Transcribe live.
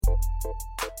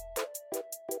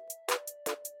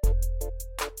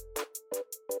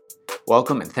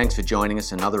Welcome and thanks for joining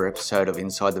us another episode of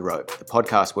Inside the Rope, the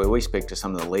podcast where we speak to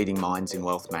some of the leading minds in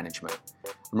wealth management.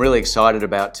 I'm really excited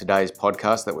about today's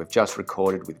podcast that we've just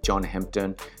recorded with John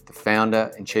Hempton, the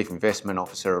founder and chief investment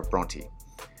officer of Bronte.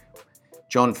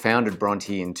 John founded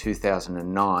Bronte in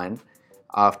 2009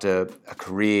 after a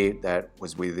career that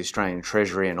was with the Australian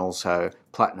Treasury and also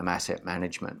Platinum Asset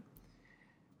Management.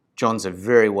 John's a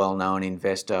very well-known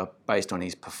investor based on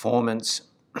his performance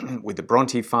with the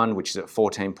Bronte Fund, which is at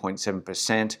 14.7%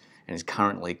 and is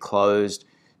currently closed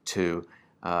to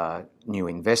new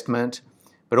investment.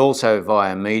 But also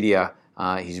via media,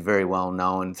 he's very well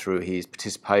known through his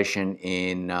participation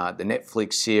in the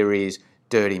Netflix series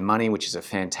Dirty Money, which is a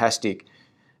fantastic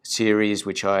series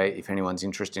which if anyone's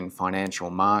interested in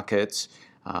financial markets,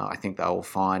 I think they will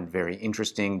find very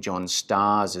interesting. John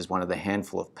stars as one of the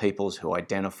handful of people who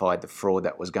identified the fraud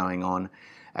that was going on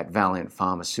at Valiant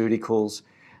Pharmaceuticals.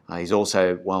 He's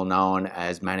also well known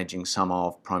as managing some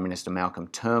of Prime Minister Malcolm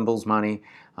Turnbull's money,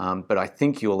 but I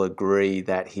think you'll agree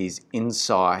that his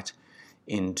insight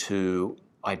into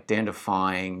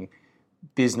identifying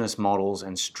business models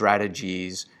and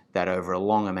strategies that over a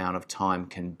long amount of time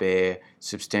can bear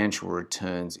substantial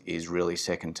returns is really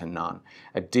second to none.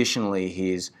 Additionally,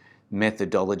 his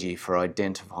methodology for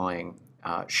identifying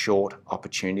short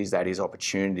opportunities, that is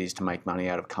opportunities to make money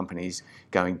out of companies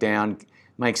going down,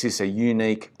 makes this a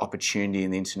unique opportunity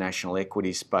in the international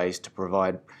equity space to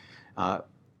provide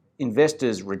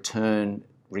investors return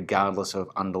regardless of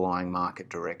underlying market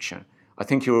direction. I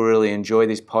think you'll really enjoy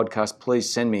this podcast. Please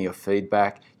send me your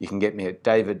feedback. You can get me at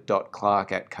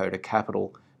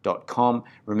david.clark@codacapital.com.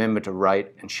 Remember to rate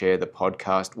and share the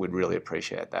podcast. We'd really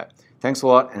appreciate that. Thanks a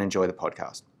lot and enjoy the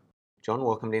podcast. John,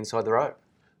 welcome to Inside the Rope.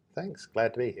 Thanks,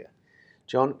 glad to be here.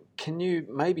 John, can you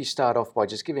maybe start off by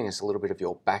just giving us a little bit of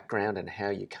your background and how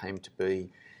you came to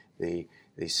be the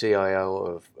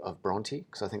CIO of Bronte?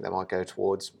 Because I think that might go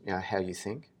towards how you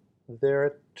think. There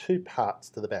are two parts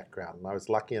to the background. I was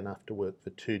lucky enough to work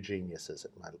for two geniuses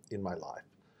in my life.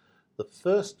 The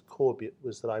first core bit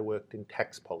was that I worked in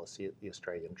tax policy at the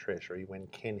Australian Treasury when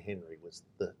Ken Henry was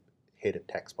the head of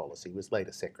tax policy, was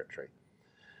later secretary.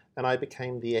 And I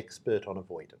became the expert on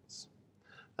avoidance.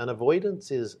 And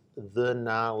avoidance is the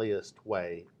gnarliest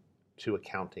way to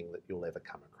accounting that you'll ever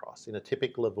come across. In a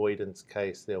typical avoidance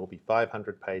case, there will be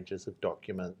 500 pages of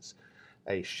documents,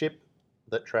 a ship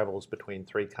that travels between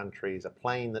three countries, a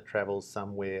plane that travels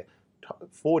somewhere,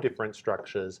 4 different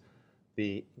structures.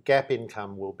 The gap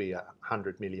income will be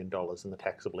 $100 million and the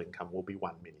taxable income will be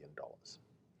 $1 million.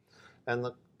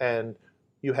 And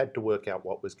you had to work out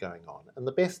what was going on. And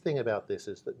the best thing about this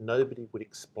is that nobody would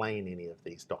explain any of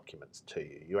these documents to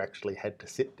you. You actually had to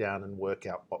sit down and work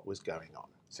out what was going on.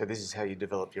 So this is how you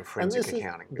develop your forensic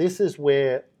accounting. This is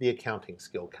where the accounting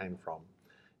skill came from.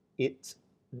 It's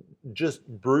just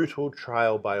brutal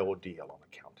trial by ordeal on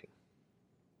accounting.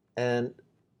 And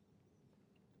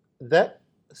that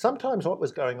sometimes what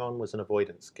was going on was an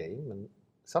avoidance scheme, and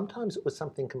sometimes it was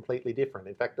something completely different.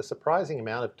 In fact, a surprising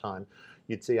amount of time,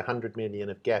 you'd see 100 million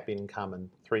of gap income and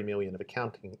 3 million of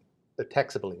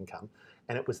taxable income,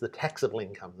 and it was the taxable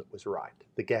income that was right.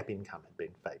 The gap income had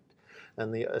been faked.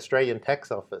 And the Australian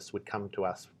Tax Office would come to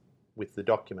us with the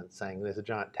documents saying there's a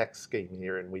giant tax scheme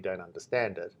here and we don't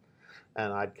understand it.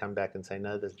 And I'd come back and say,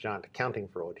 no, there's giant accounting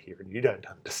fraud here and you don't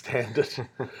understand it.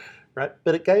 Right?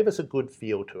 But it gave us a good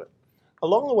feel to it.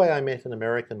 Along the way, I met an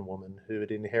American woman who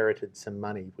had inherited some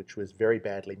money which was very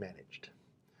badly managed.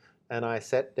 And I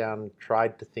sat down and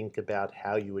tried to think about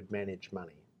how you would manage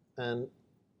money. And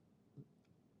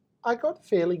I got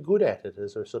fairly good at it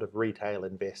as a sort of retail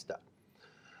investor.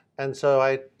 And so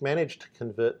I managed to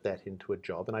convert that into a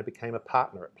job and I became a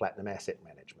partner at Platinum Asset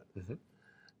Management. Mm-hmm.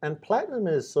 And Platinum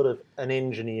is sort of an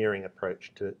engineering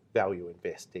approach to value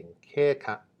investing.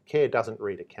 Kerr doesn't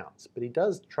read accounts, but he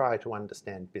does try to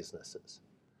understand businesses.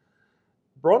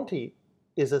 Bronte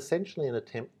is essentially an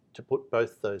attempt to put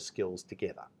both those skills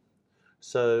together.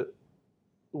 So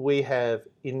we have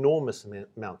enormous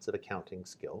amounts of accounting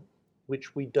skill,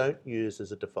 which we don't use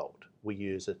as a default. We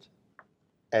use it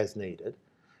as needed,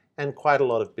 and quite a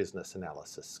lot of business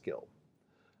analysis skill.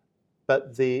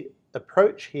 But the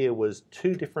approach here was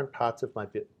two different parts of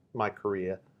my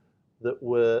career that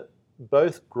were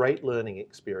both great learning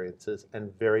experiences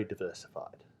and very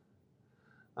diversified.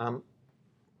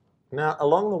 Now,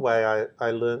 along the way,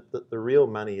 I learned that the real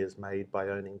money is made by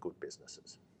owning good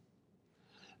businesses.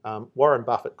 Warren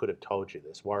Buffett could have told you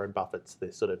this. Warren Buffett's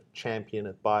the sort of champion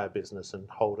of buy a business and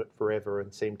hold it forever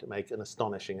and seem to make an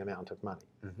astonishing amount of money.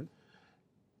 Mm-hmm.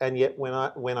 and yet when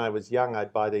I was young,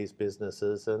 I'd buy these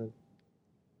businesses, and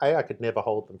A, I could never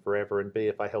hold them forever, and B,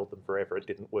 if I held them forever, it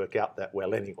didn't work out that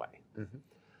well anyway. Mm-hmm.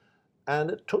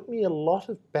 And it took me a lot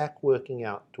of back working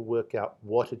out to work out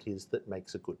what it is that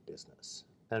makes a good business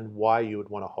and why you would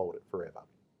want to hold it forever.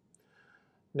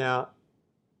 Now,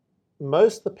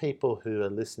 most of the people who are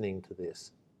listening to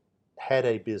this had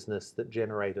a business that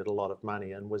generated a lot of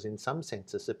money and was in some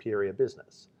sense a superior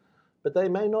business, but they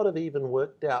may not have even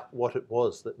worked out what it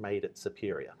was that made it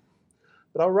superior.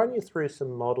 But I'll run you through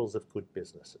some models of good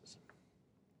businesses.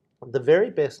 The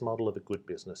very best model of a good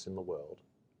business in the world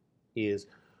is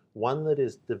one that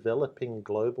is developing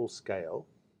global scale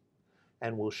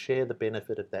and will share the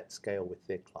benefit of that scale with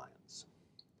their clients.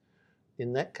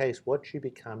 In that case, what you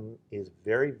become is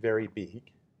very, very big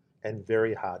and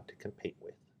very hard to compete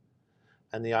with.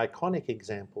 And the iconic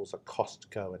examples are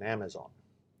Costco and Amazon.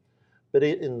 But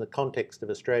in the context of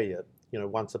Australia,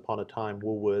 once upon a time,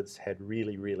 Woolworths had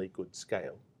really, really good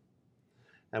scale.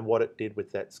 And what it did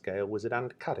with that scale was it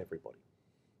undercut everybody.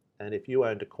 And if you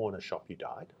owned a corner shop, you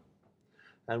died.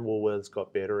 And Woolworths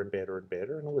got better and better and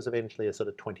better, and it was eventually a sort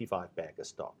of 25 bag of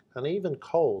stock. And even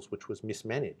Coles, which was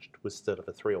mismanaged, was sort of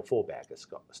a 3 or 4 bag of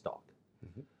stock.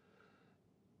 Mm-hmm.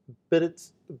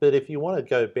 But if you want to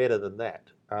go better than that,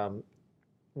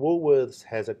 Woolworths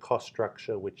has a cost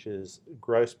structure which is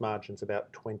gross margins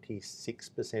about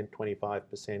 26%,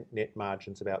 25%, net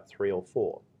margins about 3 or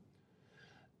 4.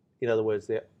 In other words,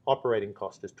 their operating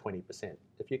cost is 20%.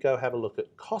 If you go have a look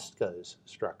at Costco's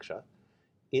structure,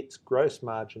 its gross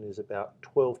margin is about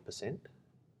 12%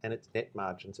 and its net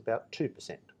margin's about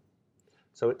 2%.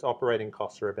 So its operating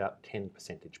costs are about 10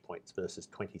 percentage points versus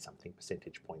 20-something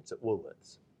percentage points at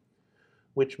Woolworths,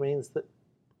 which means that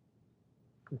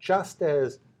just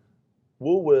as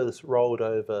Woolworths rolled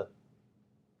over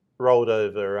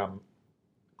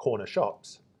corner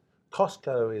shops,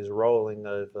 Costco is rolling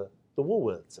over the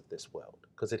Woolworths of this world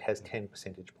because it has 10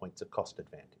 percentage points of cost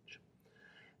advantage.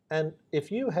 And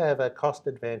if you have a cost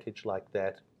advantage like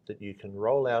that you can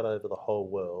roll out over the whole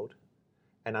world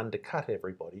and undercut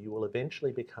everybody, you will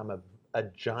eventually become a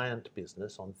giant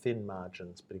business on thin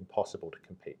margins but impossible to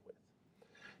compete with.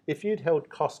 If you'd held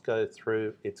Costco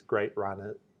through its great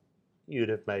run, you'd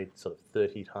have made sort of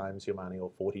 30 times your money or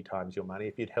 40 times your money.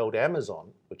 If you'd held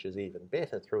Amazon, which is even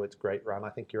better, through its great run, I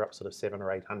think you're up sort of 700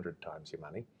 or 800 times your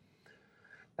money.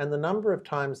 And the number of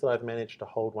times that I've managed to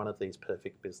hold one of these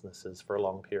perfect businesses for a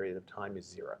long period of time is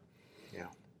 0. Yeah.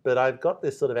 But I've got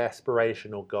this sort of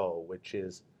aspirational goal, which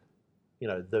is,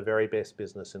 the very best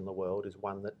business in the world is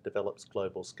one that develops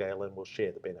global scale and will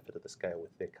share the benefit of the scale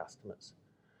with their customers.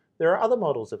 There are other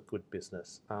models of good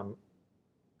business.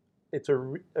 It's a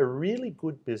really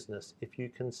good business if you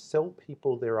can sell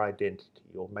people their identity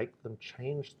or make them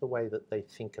change the way that they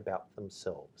think about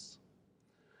themselves.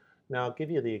 Now, I'll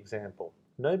give you the example.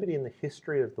 Nobody in the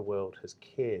history of the world has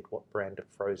cared what brand of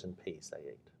frozen peas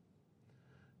they eat,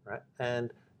 right?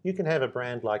 And you can have a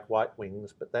brand like White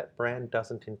Wings, but that brand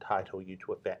doesn't entitle you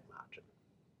to a VAT margin.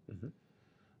 Mm-hmm.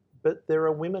 But there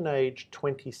are women aged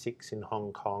 26 in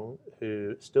Hong Kong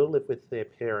who still live with their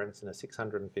parents in a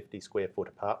 650 square foot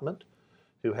apartment,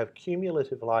 who have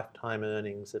cumulative lifetime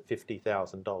earnings of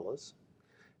 $50,000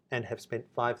 and have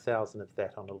spent $5,000 of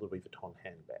that on a Louis Vuitton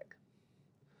handbag.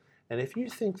 And if you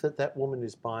think that that woman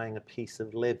is buying a piece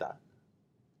of leather,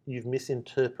 you've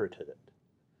misinterpreted it.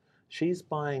 She's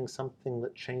buying something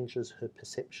that changes her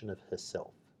perception of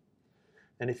herself.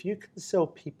 And if you can sell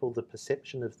people the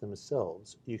perception of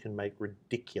themselves, you can make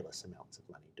ridiculous amounts of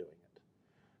money doing it.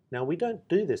 Now, we don't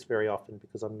do this very often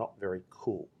because I'm not very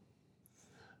cool,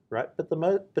 right? But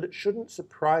it shouldn't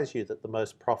surprise you that the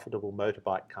most profitable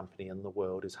motorbike company in the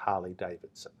world is Harley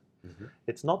Davidson. Mm-hmm.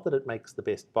 It's not that it makes the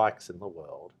best bikes in the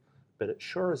world, but it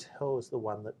sure as hell is the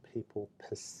one that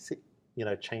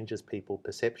changes people's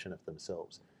perception of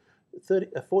themselves.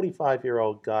 A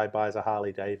 45-year-old guy buys a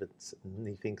Harley Davidson and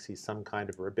he thinks he's some kind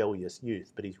of rebellious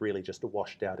youth, but he's really just a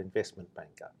washed-out investment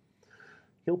banker.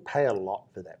 He'll pay a lot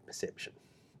for that perception.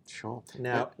 Sure.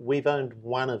 Now, we've owned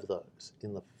one of those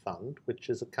in the fund, which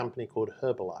is a company called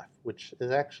Herbalife, which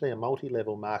is actually a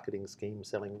multi-level marketing scheme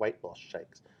selling weight loss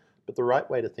shakes. But the right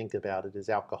way to think about it is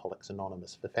Alcoholics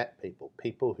Anonymous for fat people.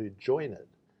 People who join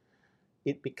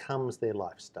it becomes their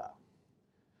lifestyle.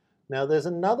 Now, there's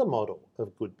another model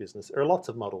of good business. There are lots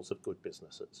of models of good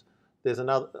businesses. There's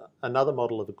another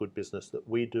model of a good business that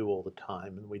we do all the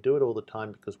time, and we do it all the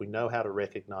time because we know how to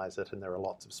recognize it, and there are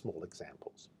lots of small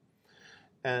examples.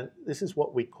 And this is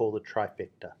what we call the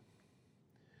trifecta.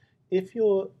 If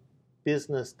your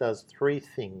business does 3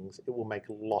 things, it will make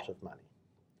a lot of money.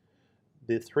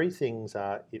 The three things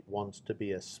are: it wants to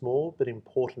be a small but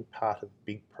important part of a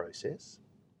big process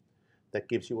that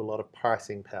gives you a lot of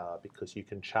pricing power because you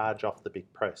can charge off the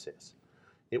big process.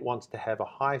 It wants to have a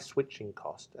high switching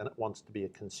cost, and it wants to be a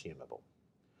consumable.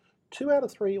 2 out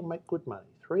of 3 you'll make good money.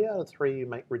 3 out of 3 you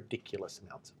make ridiculous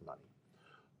amounts of money.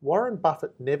 Warren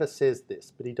Buffett never says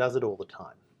this, but he does it all the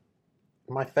time.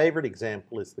 My favorite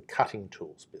example is the cutting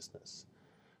tools business.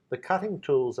 The cutting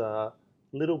tools are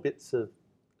little bits of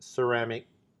ceramic,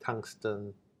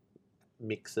 tungsten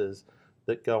mixers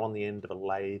that go on the end of a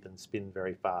lathe and spin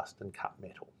very fast and cut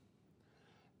metal.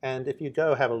 And if you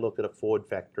go have a look at a Ford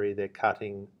factory, they're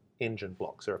cutting engine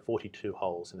blocks. There are 42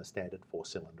 holes in a standard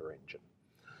 4-cylinder engine.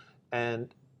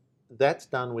 And that's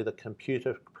done with a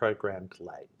computer-programmed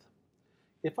lathe.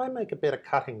 If I make a better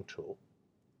cutting tool,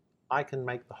 I can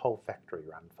make the whole factory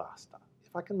run faster.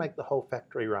 If I can make the whole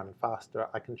factory run faster,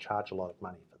 I can charge a lot of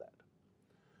money for that.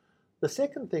 The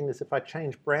second thing is if I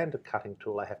change brand of cutting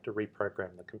tool, I have to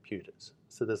reprogram the computers.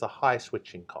 So there's a high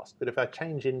switching cost. But if I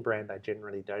change in brand, I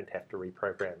generally don't have to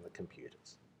reprogram the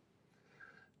computers.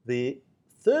 The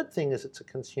third thing is it's a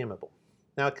consumable.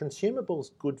 Now, a consumable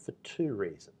is good for 2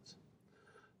 reasons.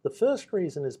 The first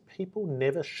reason is people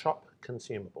never shop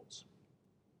consumables.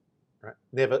 Right?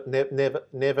 Never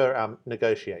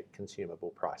negotiate consumable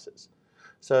prices.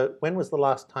 So when was the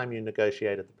last time you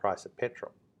negotiated the price of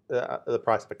petrol? The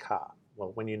price of a car?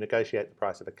 Well, when you negotiate the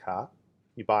price of a car,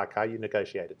 you buy a car, you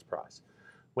negotiate its price.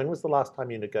 When was the last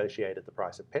time you negotiated the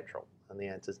price of petrol? And the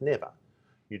answer is never.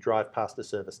 You drive past a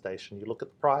service station, you look at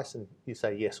the price and you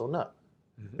say yes or no.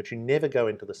 Mm-hmm. But you never go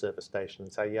into the service station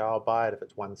and say, yeah, I'll buy it if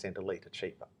it's 1 cent a litre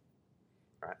cheaper.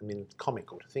 Right? I mean, it's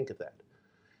comical to think of that.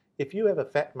 If you have a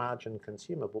fat margin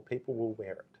consumable, people will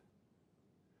wear it.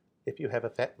 If you have a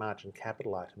fat margin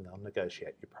capital item, they'll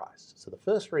negotiate your price. So the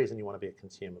first reason you want to be a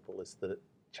consumable is that it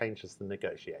changes the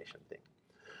negotiation thing.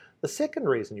 The second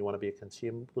reason you want to be a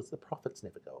consumable is the profits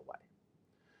never go away.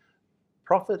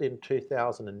 Profit in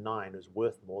 2009 is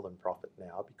worth more than profit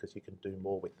now because you can do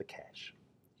more with the cash.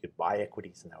 You could buy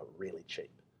equities and they were really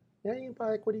cheap. Now you can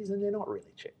buy equities and they're not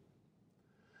really cheap.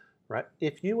 Right?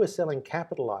 If you were selling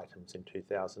capital items in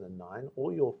 2009,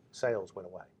 all your sales went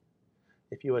away.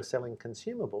 If you were selling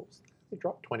consumables, you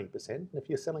dropped 20%. And if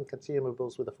you're selling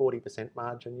consumables with a 40%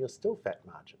 margin, you're still fat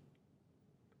margin.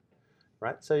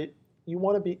 Right? So you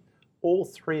want to be all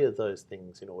 3 of those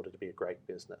things in order to be a great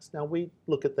business. Now, we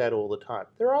look at that all the time.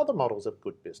 There are other models of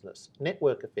good business.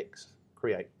 Network effects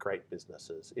create great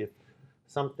businesses. If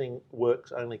something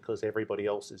works only because everybody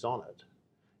else is on it,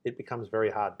 it becomes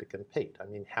very hard to compete. I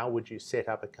mean, how would you set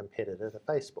up a competitor to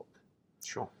Facebook?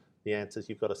 Sure. The answer is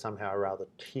you've got to somehow or rather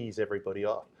tease everybody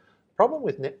off. The problem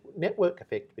with network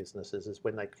effect businesses is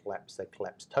when they collapse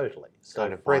totally. So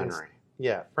kind of binary.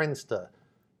 Yeah, Friendster.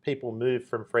 People move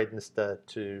from Friendster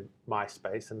to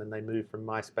MySpace, and then they move from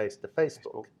MySpace to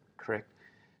Facebook. Correct.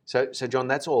 So John,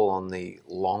 that's all on the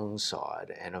long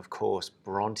side, and of course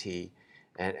Bronte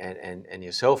and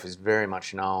yourself is very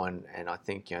much known, and I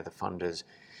think the funders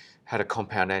had a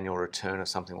compound annual return of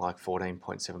something like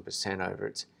 14.7% over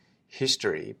its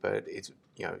history, but it's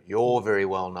you're very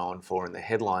well known for in the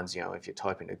headlines. If you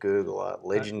type into Google, a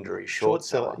legendary short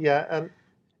seller. Yeah,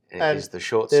 and is the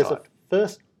short there's side. A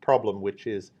first problem, which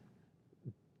is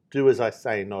do as I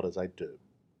say, not as I do,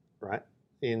 right?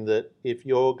 In that if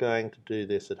you're going to do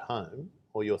this at home,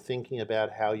 or you're thinking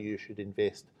about how you should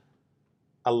invest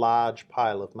a large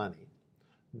pile of money,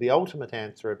 the ultimate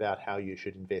answer about how you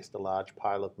should invest a large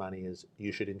pile of money is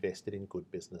you should invest it in good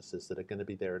businesses that are going to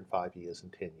be there in 5 years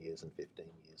and 10 years and 15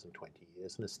 years and 20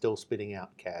 years and are still spitting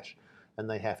out cash, and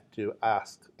they have to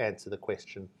answer the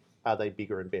question, are they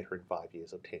bigger and better in 5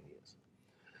 years or 10 years?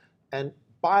 And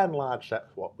by and large,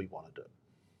 that's what we want to do.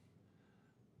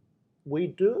 We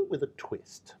do it with a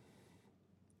twist.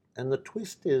 And the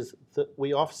twist is that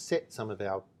we offset some of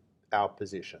our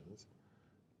positions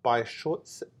by short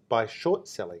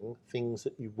selling things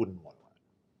that you wouldn't want to own.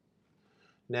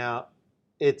 Now,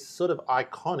 it's sort of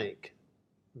iconic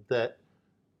that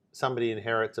somebody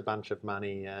inherits a bunch of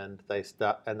money and they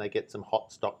get some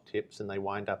hot stock tips and they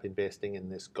wind up investing in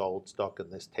this gold stock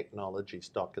and this technology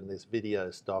stock and this video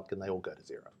stock, and they all go to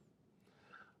zero.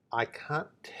 I can't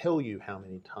tell you how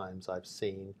many times I've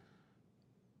seen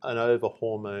an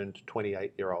over-hormoned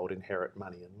 28-year-old inherit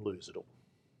money and lose it all.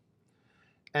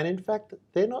 And in fact,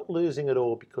 they're not losing it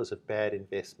all because of bad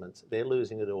investments. They're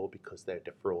losing it all because they're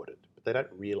defrauded. But they don't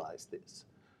realize this.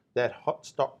 That hot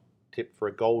stock tip for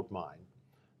a gold mine,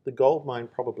 the gold mine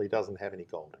probably doesn't have any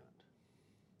gold in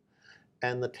it.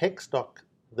 And the tech stock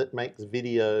that makes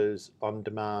videos on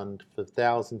demand for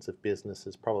thousands of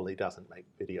businesses probably doesn't make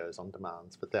videos on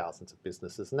demands for thousands of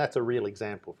businesses. And that's a real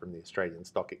example from the Australian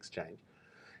Stock Exchange.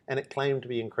 And it claimed to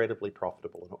be incredibly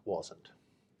profitable, and it wasn't.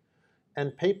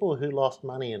 And people who lost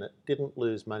money in it didn't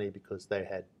lose money because they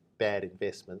had bad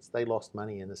investments. They lost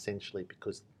money in essentially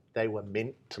because they were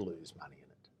meant to lose money in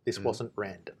it. This wasn't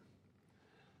random.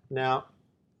 Now,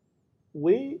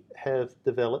 we have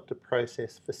developed a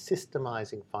process for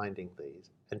systemizing finding these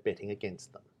and betting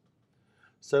against them.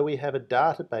 So we have a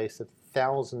database of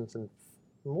thousands and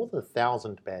more than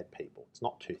 1,000 bad people. It's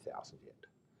not 2,000 yet.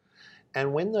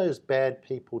 And when those bad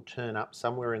people turn up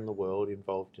somewhere in the world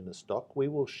involved in a stock, we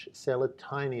will sell a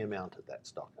tiny amount of that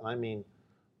stock. I mean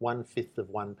 1/5 of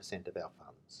 1% of our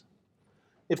funds.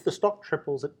 If the stock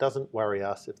triples, it doesn't worry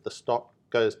us. If the stock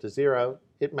goes to zero,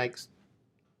 it makes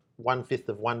 1/5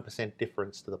 of 1%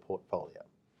 difference to the portfolio.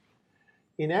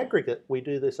 In aggregate, we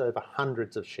do this over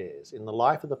hundreds of shares. In the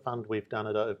life of the fund, we've done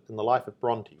it over, in the life of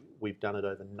Bronte, we've done it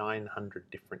over 900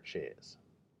 different shares.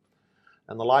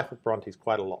 And the life of Bronte is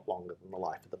quite a lot longer than the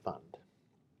life of the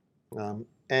fund.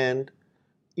 And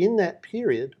in that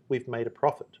period, we've made a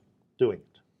profit doing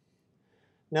it.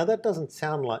 Now, that doesn't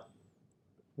sound like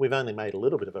we've only made a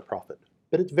little bit of a profit,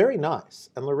 but it's very nice.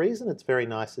 And the reason it's very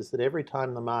nice is that every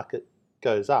time the market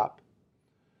goes up,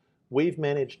 we've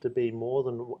managed to be more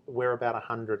than, we're about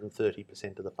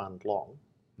 130% of the fund long.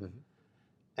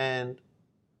 And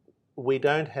we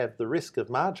don't have the risk of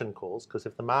margin calls, because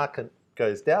if the market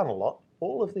goes down a lot,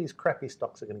 all of these crappy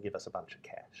stocks are going to give us a bunch of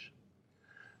cash.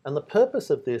 And the purpose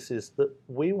of this is that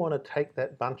we want to take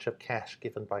that bunch of cash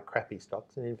given by crappy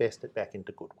stocks and invest it back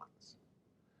into good ones.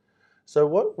 So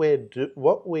what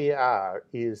we are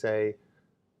is the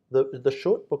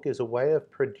short book is a way of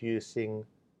producing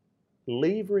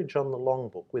leverage on the long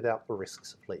book without the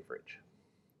risks of leverage.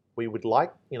 We would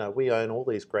like, we own all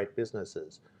these great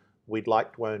businesses. We'd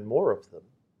like to own more of them.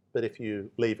 But if you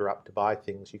lever up to buy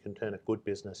things, you can turn a good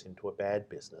business into a bad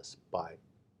business by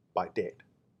debt,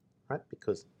 right?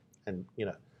 Because,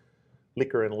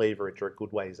 liquor and leverage are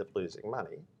good ways of losing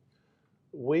money.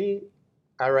 We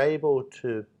are able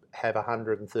to have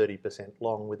 130%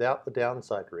 long without the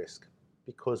downside risk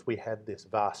because we have this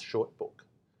vast short book,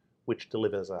 which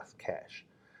delivers us cash.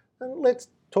 And let's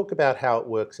talk about how it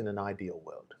works in an ideal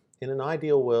world. In an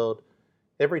ideal world,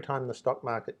 every time the stock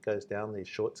market goes down, these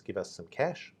shorts give us some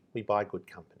cash. We buy good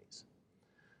companies.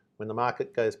 When the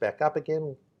market goes back up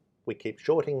again, we keep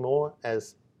shorting more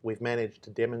as we've managed to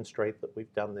demonstrate that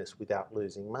we've done this without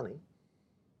losing money,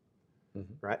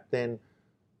 right? Then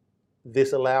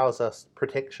this allows us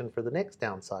protection for the next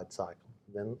downside cycle.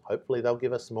 Then hopefully they'll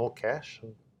give us more cash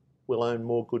and we'll own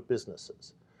more good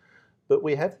businesses. But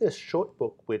we have this short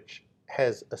book which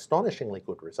has astonishingly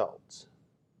good results,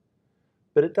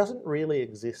 but it doesn't really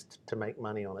exist to make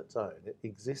money on its own. It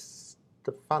exists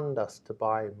to fund us to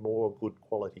buy more good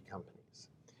quality companies.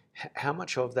 How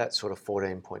much of that sort of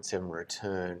 14.7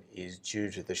 return is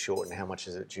due to the short and how much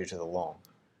is it due to the long?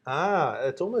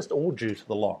 It's almost all due to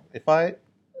the long.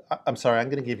 I'm sorry, I'm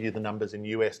going to give you the numbers in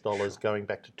US dollars going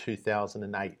back to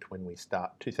 2009 when we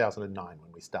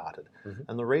started.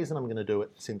 And the reason I'm going to do it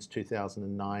since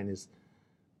 2009 is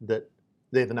that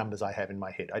they're the numbers I have in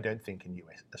my head. I don't think in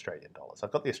Australian dollars.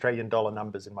 I've got the Australian dollar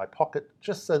numbers in my pocket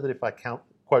just so that if I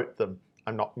quote them,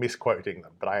 I'm not misquoting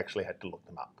them, but I actually had to look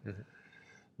them up.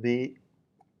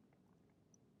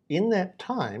 In that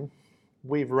time,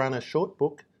 we've run a short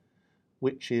book,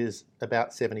 which is about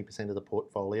 70% of the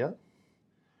portfolio.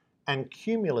 And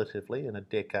cumulatively, in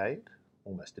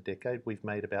almost a decade, we've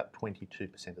made about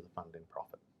 22% of the fund in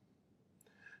profit.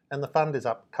 And the fund is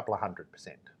up a couple of 100%.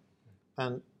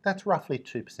 And that's roughly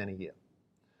 2% a year.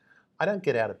 I don't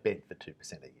get out of bed for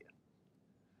 2% a year,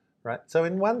 right? So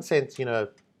in one sense,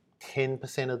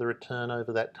 10% of the return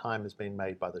over that time has been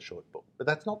made by the short book. But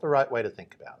that's not the right way to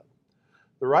think about it.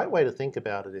 The right way to think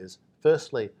about it is,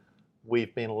 firstly,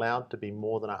 we've been allowed to be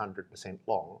more than 100%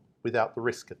 long without the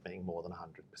risk of being more than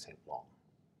 100% long.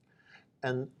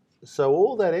 And so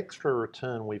all that extra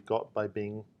return we've got by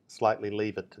being slightly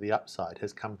levered to the upside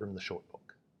has come from the short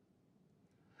book.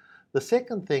 The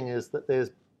second thing is that there's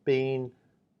been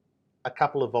a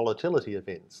couple of volatility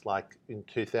events, like in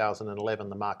 2011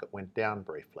 the market went down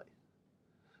briefly.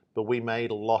 But we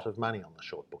made a lot of money on the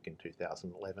short book in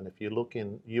 2011. If you look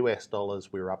in US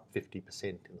dollars, we were up 50%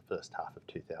 in the first half of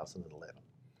 2011.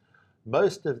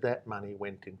 Most of that money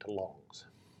went into longs.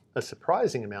 A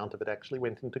surprising amount of it actually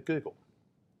went into Google.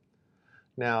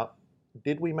 Now,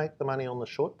 did we make the money on the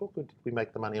short book or did we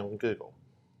make the money on Google?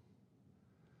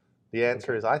 The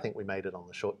answer is I think we made it on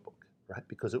the short book, right?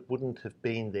 Because it wouldn't have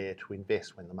been there to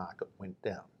invest when the market went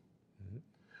down.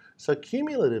 So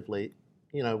cumulatively,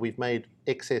 we've made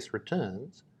excess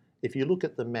returns. If you look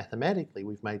at them mathematically,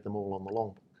 we've made them all on the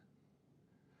long book.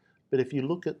 But if you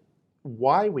look at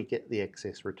why we get the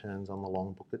excess returns on the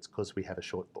long book, it's because we have a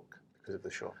short book. Because of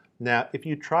the short. Now, if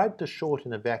you tried to short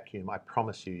in a vacuum, I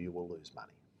promise you will lose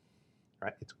money.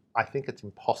 Right? I think it's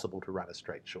impossible to run a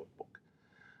straight short book.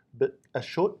 But a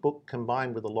short book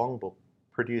combined with a long book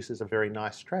produces a very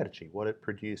nice strategy. What it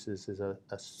produces is a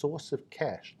source of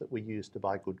cash that we use to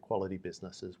buy good quality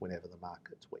businesses whenever the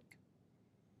market's weak.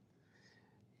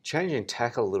 Changing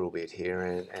tack a little bit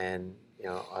here, and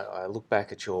I look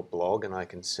back at your blog and I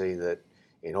can see that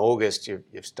in August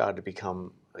you've started to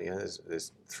become,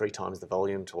 there's 3 times the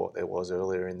volume to what there was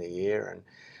earlier in the year.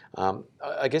 And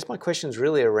I guess my question is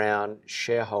really around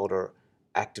shareholder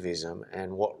activism and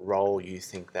what role you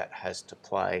think that has to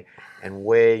play, and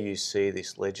where you see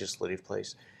this legislative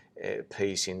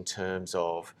piece in terms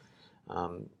of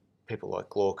people like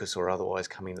Glaucus or otherwise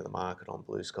coming to the market on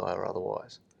Blue Sky or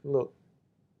otherwise. Look,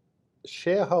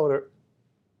 shareholder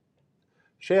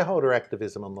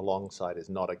activism on the long side is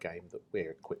not a game that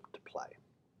we're equipped to play.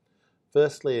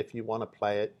 Firstly, if you want to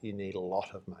play it, you need a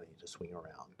lot of money to swing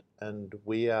around. And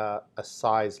we are a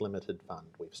size-limited fund.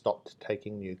 We've stopped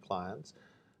taking new clients.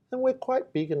 And we're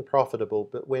quite big and profitable,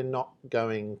 but we're not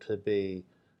going to be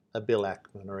a Bill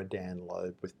Ackman or a Dan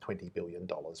Loeb with $20 billion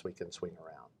we can swing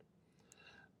around.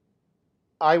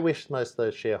 I wish most of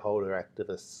those shareholder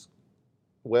activists,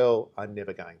 well, I'm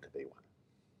never going to be one.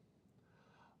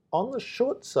 On the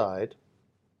short side,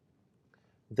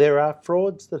 there are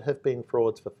frauds that have been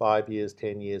frauds for 5 years,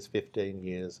 10 years, 15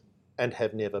 years, and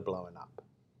have never blown up.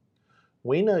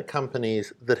 We know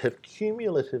companies that have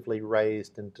cumulatively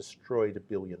raised and destroyed $1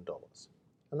 billion.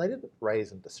 And they didn't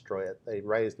raise and destroy it. They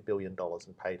raised $1 billion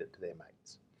and paid it to their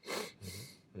mates.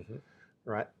 Mm-hmm.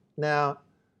 Right? Now,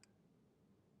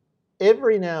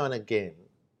 every now and again,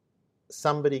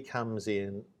 somebody comes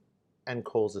in and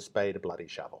calls a spade a bloody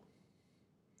shovel.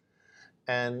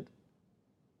 And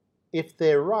if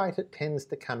they're right, it tends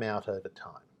to come out over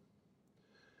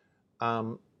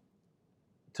time.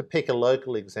 To pick a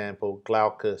local example,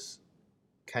 Glaucus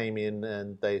came in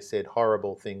and they said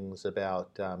horrible things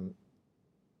about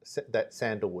that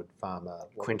sandalwood farmer,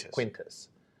 Quintus.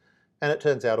 And it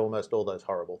turns out almost all those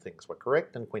horrible things were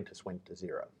correct, and Quintus went to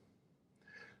zero.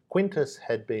 Quintus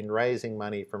had been raising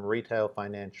money from retail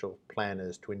financial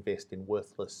planners to invest in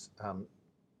worthless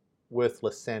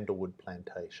sandalwood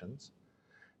plantations.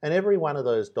 And every one of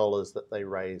those dollars that they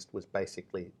raised was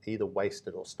basically either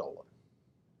wasted or stolen.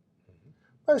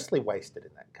 Mostly wasted in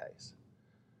that case.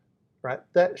 Right?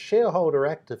 That shareholder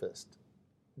activist,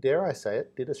 dare I say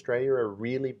it, did Australia a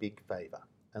really big favour.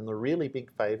 And the really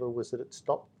big favour was that it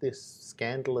stopped this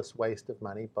scandalous waste of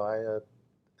money by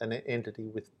an entity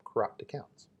with corrupt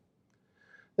accounts.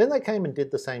 Then they came and did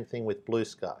the same thing with Blue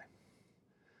Sky.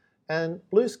 And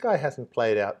Blue Sky hasn't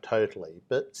played out totally,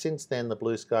 but since then the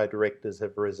Blue Sky directors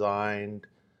have resigned,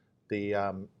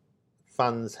 the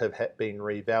funds have been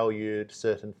revalued,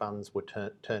 certain funds were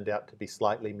turned out to be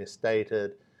slightly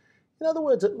misstated. In other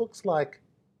words, it looks like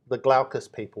the Glaucus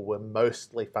people were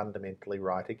mostly fundamentally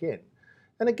right again.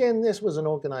 And again, this was an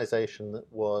organisation that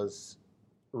was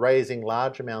raising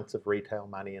large amounts of retail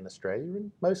money in Australia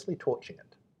and mostly torching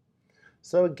it.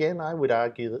 So again, I would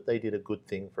argue that they did a good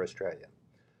thing for Australia.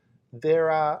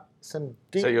 There are some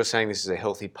deep... So you're saying this is a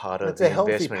healthy part of it's the a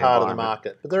healthy investment part of the environment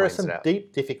market, but there are some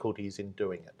deep difficulties in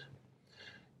doing it.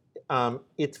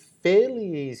 It's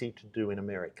fairly easy to do in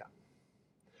America.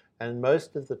 And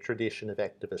most of the tradition of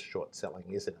activist short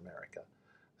selling is in America.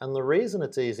 And the reason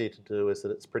it's easy to do is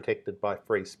that it's protected by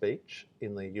free speech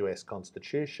in the US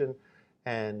Constitution.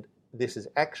 And this has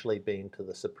actually been to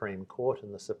the Supreme Court,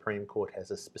 and the Supreme Court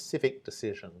has a specific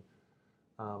decision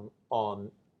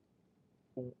on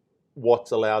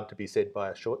what's allowed to be said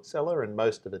by a short seller, and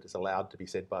most of it is allowed to be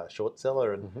said by a short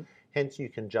seller, and hence you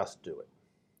can just do it.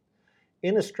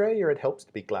 In Australia, it helps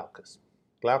to be Glaucus.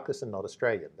 Glaucus are not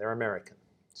Australian, they're American.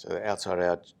 So they're outside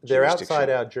our jurisdiction. They're outside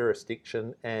our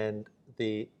jurisdiction, and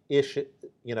the issue,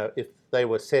 if they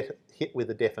were hit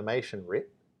with a defamation writ,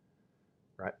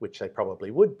 right, which they probably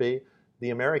would be,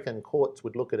 the American courts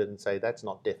would look at it and say that's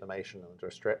not defamation under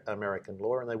American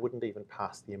law, and they wouldn't even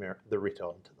pass the writ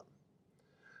on to them.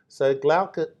 So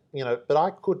Glaucus, but I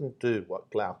couldn't do what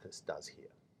Glaucus does here.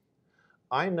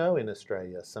 I know in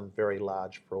Australia some very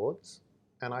large frauds,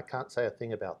 and I can't say a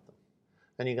thing about them.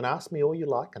 And you can ask me all you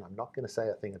like, and I'm not going to say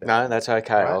a thing about them. No, that's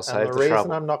okay. Right? I'll save the trouble. And the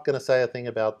reason I'm not going to say a thing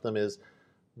about them is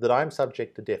that I'm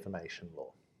subject to defamation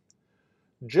law.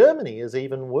 Germany is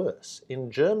even worse. In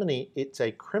Germany, it's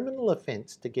a criminal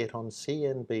offence to get on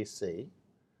CNBC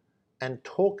and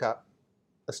talk up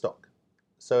a stock.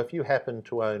 So if you happen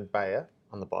to own Bayer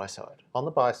On the buy side. on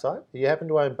the buy side, you happen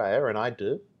to own Bayer, and I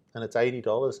do, and it's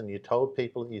 $80, and you told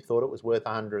people that you thought it was worth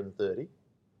 130,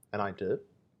 and I do,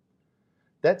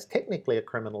 that's technically a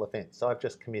criminal offence. I've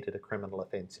just committed a criminal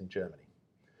offence in Germany.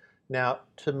 Now,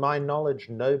 to my knowledge,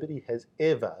 nobody has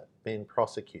ever been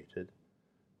prosecuted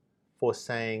for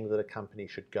saying that a company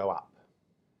should go up.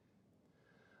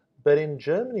 But in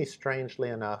Germany, strangely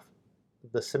enough,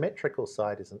 the symmetrical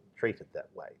side isn't treated that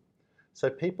way. So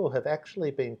people have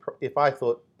actually been, if I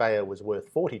thought Bayer was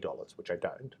worth $40, which I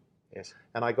don't, Yes.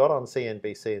 and I got on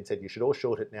CNBC and said, you should all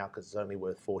short it now because it's only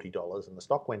worth $40, and the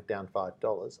stock went down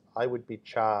 $5, I would be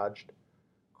charged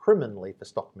criminally for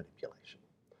stock manipulation.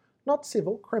 Not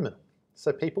civil, criminal.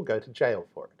 So people go to jail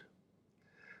for it.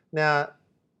 Now,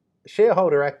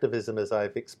 shareholder activism, as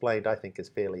I've explained, I think is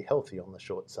fairly healthy on the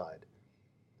short side,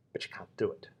 but you can't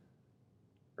do it,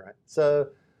 right? So,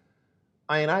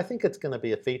 I think it's going to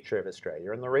be a feature of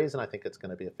Australia, and the reason I think it's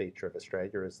going to be a feature of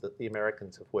Australia is that the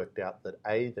Americans have worked out that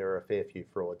A, there are a fair few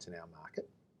frauds in our market,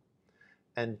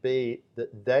 and B,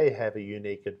 that they have a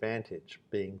unique advantage,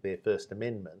 being their First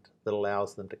Amendment, that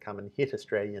allows them to come and hit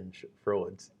Australian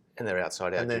frauds. And they're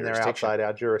outside our And then jurisdiction. they're outside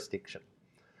our jurisdiction.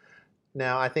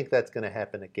 Now, I think that's going to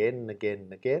happen again and again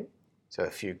and again. So a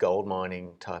few gold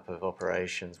mining type of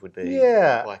operations would be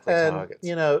likely and, targets.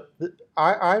 you know,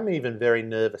 I'm even very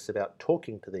nervous about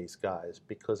talking to these guys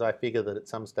because I figure that at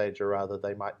some stage or other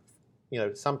they might, you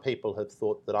know, some people have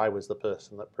thought that I was the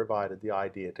person that provided the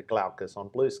idea to Glaucus on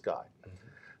Blue Sky. Mm-hmm.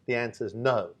 The answer is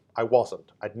no, I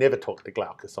wasn't. I'd never talked to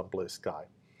Glaucus on Blue Sky.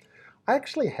 I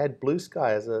actually had Blue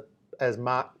Sky as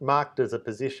marked as a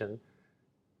position.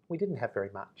 We didn't have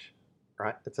very much,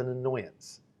 right? It's an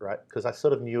annoyance, right? Because I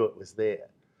sort of knew it was there.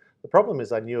 The problem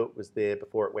is I knew it was there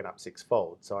before it went up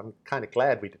sixfold, so I'm kind of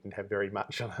glad we didn't have very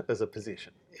much on it as a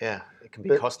position. Yeah, it can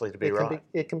be costly to be right.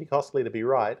 It can be costly to be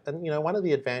right. And, you know, one of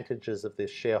the advantages of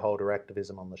this shareholder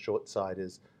activism on the short side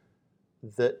is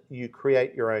that you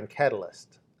create your own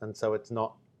catalyst, and so it's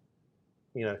not,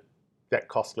 you know, that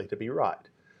costly to be right.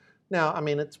 Now, I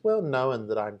mean, it's well known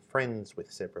that I'm friends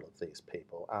with several of these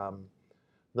people.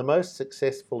 The most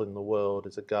successful in the world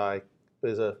is a guy,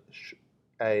 there's a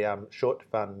short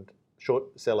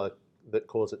seller that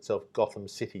calls itself Gotham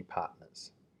City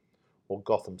Partners, or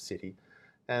Gotham City,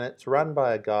 and it's run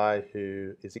by a guy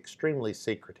who is extremely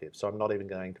secretive, so I'm not even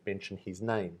going to mention his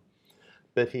name,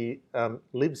 but he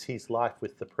lives his life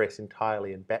with the press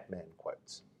entirely in Batman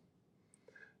quotes,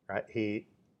 right? He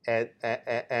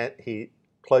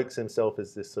cloaks himself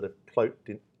as this sort of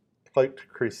cloaked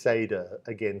crusader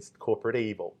against corporate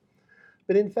evil.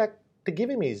 But in fact, to give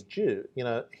him his due, you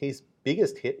know, his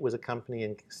biggest hit was a company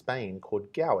in Spain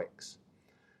called Gowix.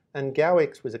 And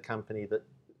Gowix was a company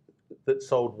that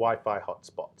sold Wi-Fi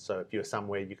hotspots. So if you were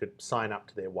somewhere, you could sign up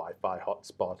to their Wi-Fi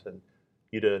hotspot and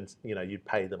you'd earn, you know, you'd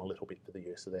pay them a little bit for the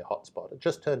use of their hotspot. It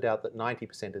just turned out that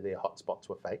 90% of their hotspots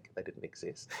were fake. They didn't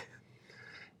exist.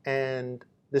 And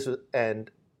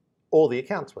all the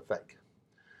accounts were fake.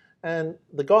 And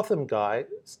the Gotham guy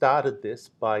started this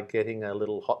by getting a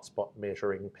little hotspot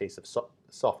measuring piece of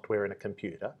software in a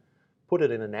computer, put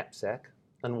it in a knapsack,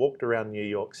 and walked around New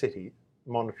York City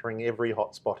monitoring every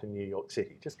hotspot in New York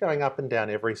City, just going up and down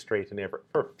every street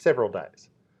for several days.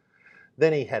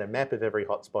 Then he had a map of every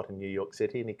hotspot in New York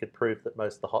City, and he could prove that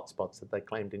most of the hotspots that they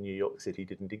claimed in New York City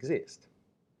didn't exist.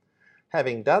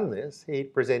 Having done this, he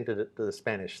presented it to the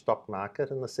Spanish stock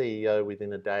market, and the CEO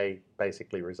within a day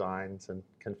basically resigns and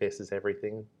confesses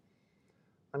everything.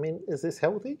 I mean, is this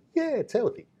healthy? Yeah, it's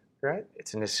healthy, right?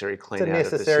 It's a necessary clean out. It's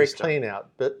a necessary clean out,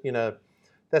 but, you know,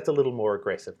 that's a little more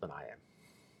aggressive than I am.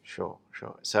 Sure.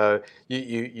 So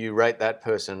you rate that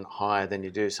person higher than you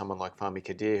do someone like Fahmi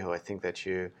Kadir, who I think that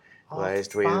you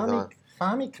raised with.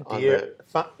 Fahmi Kadir,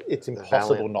 it's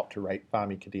impossible not to rate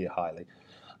Fahmi Kadir highly.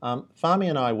 Fahmi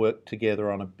and I worked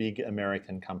together on a big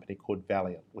American company called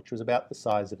Valiant, which was about the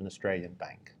size of an Australian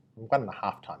bank,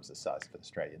 1.5 times the size of an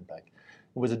Australian bank.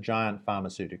 It was a giant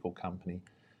pharmaceutical company,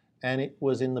 and it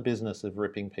was in the business of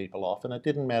ripping people off, and it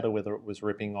didn't matter whether it was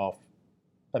ripping off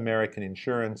American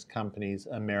insurance companies,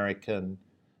 American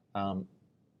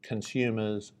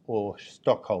consumers, or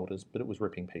stockholders, but it was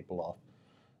ripping people off.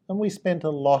 And we spent a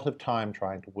lot of time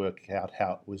trying to work out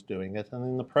how it was doing it. And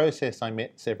in the process, I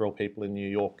met several people in New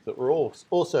York that were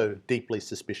also deeply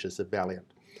suspicious of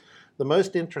Valiant. The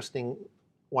most interesting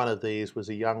one of these was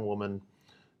a young woman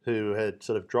who had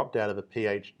sort of dropped out of a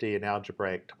PhD in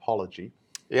algebraic topology.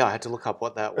 Yeah, I had to look up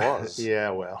what that was.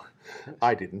 Yeah, well,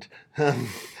 I didn't.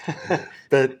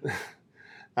 But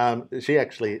she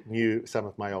actually knew some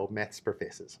of my old maths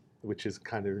professors, which is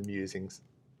kind of an amusing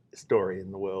story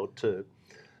in the world too.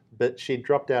 But she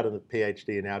dropped out of the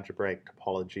PhD in algebraic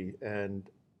topology and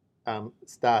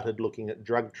started looking at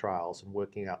drug trials and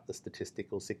working out the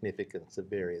statistical significance of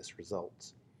various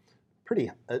results. Pretty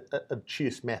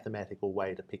obtuse mathematical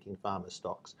way to picking pharma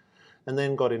stocks. And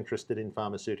then got interested in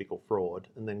pharmaceutical fraud,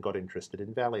 and then got interested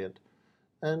in Valeant.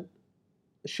 And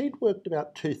she'd worked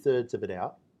about 2/3 of it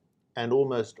out, and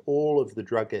almost all of the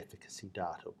drug efficacy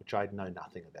data, which I'd know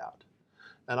nothing about.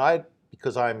 And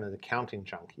because I'm an accounting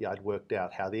junkie, I'd worked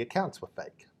out how the accounts were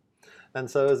fake. And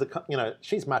so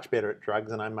she's much better at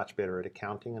drugs and I'm much better at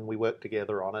accounting, and we worked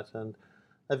together on it. And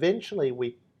eventually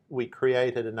we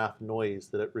created enough noise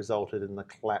that it resulted in the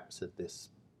collapse of this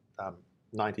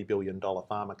 $90 billion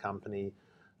pharma company.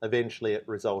 Eventually it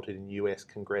resulted in US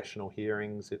congressional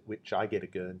hearings, at which I get a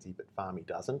Guernsey, but Fahmy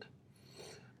doesn't,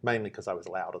 mainly because I was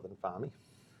louder than Fahmy.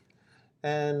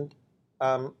 And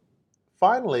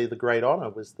finally, the great honour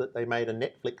was that they made a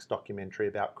Netflix documentary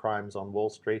about crimes on Wall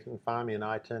Street, and Fahmy and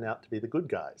I turn out to be the good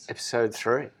guys. Episode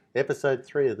 3. Episode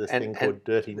 3 of this thing called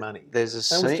Dirty Money. There's a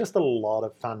scene, it was just a lot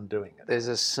of fun doing it. There's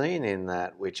a scene in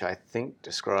that which I think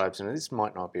describes, and this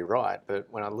might not be right, but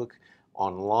when I look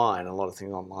online, a lot of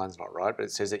things online's not right, but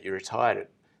it says that you retired at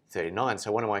 39.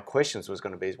 So one of my questions was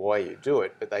going to be is why you do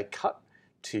it, but they cut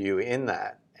to you in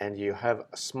that, and you have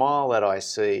a smile that I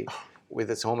see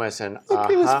with it's almost an Look,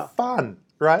 it was fun,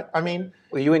 right? I mean,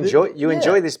 well, you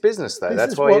enjoy this business though.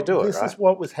 That's why you do it, right? This is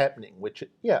what was happening.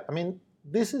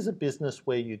 This is a business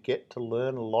where you get to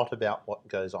learn a lot about what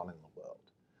goes on in the world,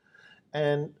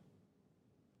 and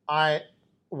I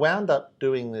wound up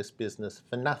doing this business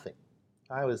for nothing.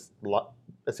 I was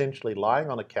essentially lying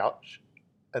on a couch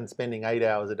and spending 8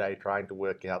 hours a day trying to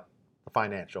work out the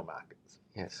financial markets.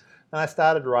 Yes. And I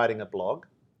started writing a blog,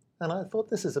 and I thought,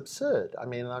 this is absurd. I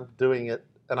mean, I'm doing it,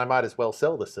 and I might as well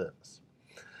sell the service.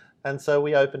 And so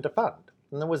we opened a fund.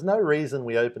 And there was no reason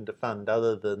we opened a fund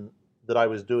other than that I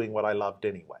was doing what I loved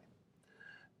anyway.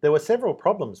 There were several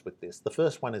problems with this. The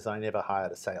first one is I never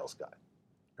hired a sales guy,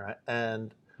 right?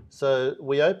 And so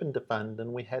we opened a fund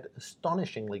and we had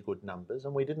astonishingly good numbers,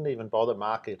 and we didn't even bother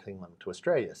marketing them to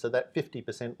Australia. So that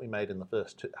 50% we made in the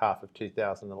first half of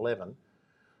 2011,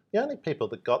 the only people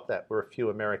that got that were a few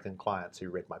American clients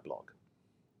who read my blog.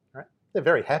 Right? They're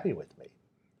very happy with me.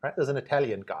 Right? There's an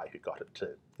Italian guy who got it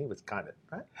too. He was kind of,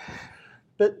 right?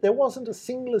 But there wasn't a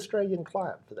single Australian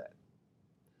client for that.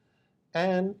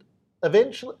 And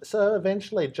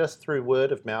eventually, just through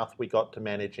word of mouth, we got to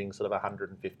managing sort of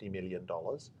 $150 million.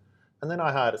 And then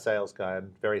I hired a sales guy,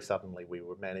 and very suddenly we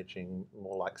were managing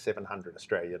more like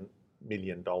 $700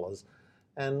 million.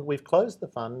 And we've closed the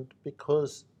fund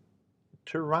because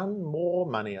to run more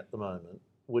money at the moment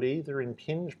would either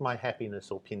impinge my happiness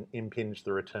or impinge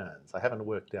the returns. I haven't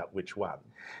worked out which one.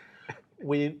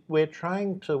 We're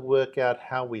trying to work out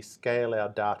how we scale our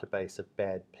database of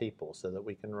bad people so that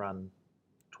we can run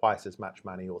twice as much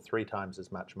money or 3 times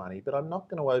as much money, but I'm not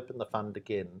going to open the fund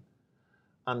again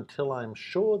until I'm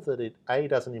sure that it A,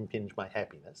 doesn't impinge my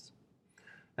happiness,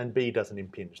 and B, doesn't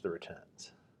impinge the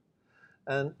returns.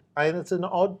 And it's an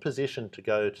odd position to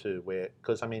go to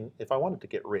because if I wanted to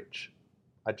get rich,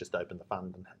 I'd just open the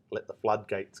fund and let the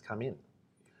floodgates come in.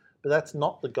 But that's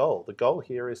not the goal. The goal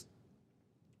here is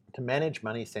to manage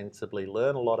money sensibly,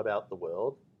 learn a lot about the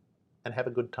world, and have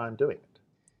a good time doing it.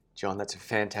 John, that's a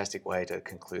fantastic way to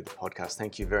conclude the podcast.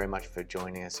 Thank you very much for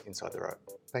joining us Inside the Rope.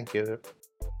 Thank you.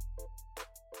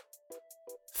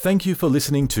 Thank you for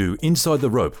listening to Inside the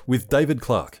Rope with David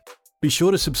Clark. Be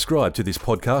sure to subscribe to this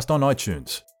podcast on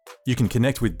iTunes. You can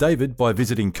connect with David by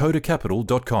visiting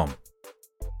codacapital.com.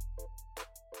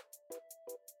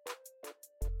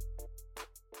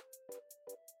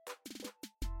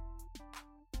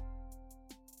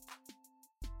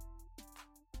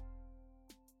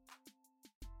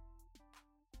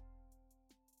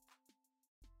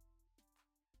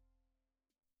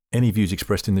 Any views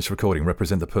expressed in this recording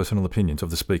represent the personal opinions of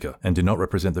the speaker and do not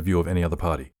represent the view of any other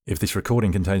party. If this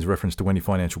recording contains reference to any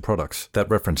financial products, that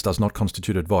reference does not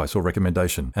constitute advice or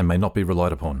recommendation and may not be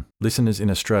relied upon. Listeners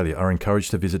in Australia are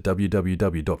encouraged to visit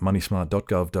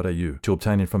www.moneysmart.gov.au to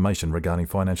obtain information regarding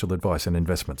financial advice and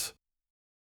investments.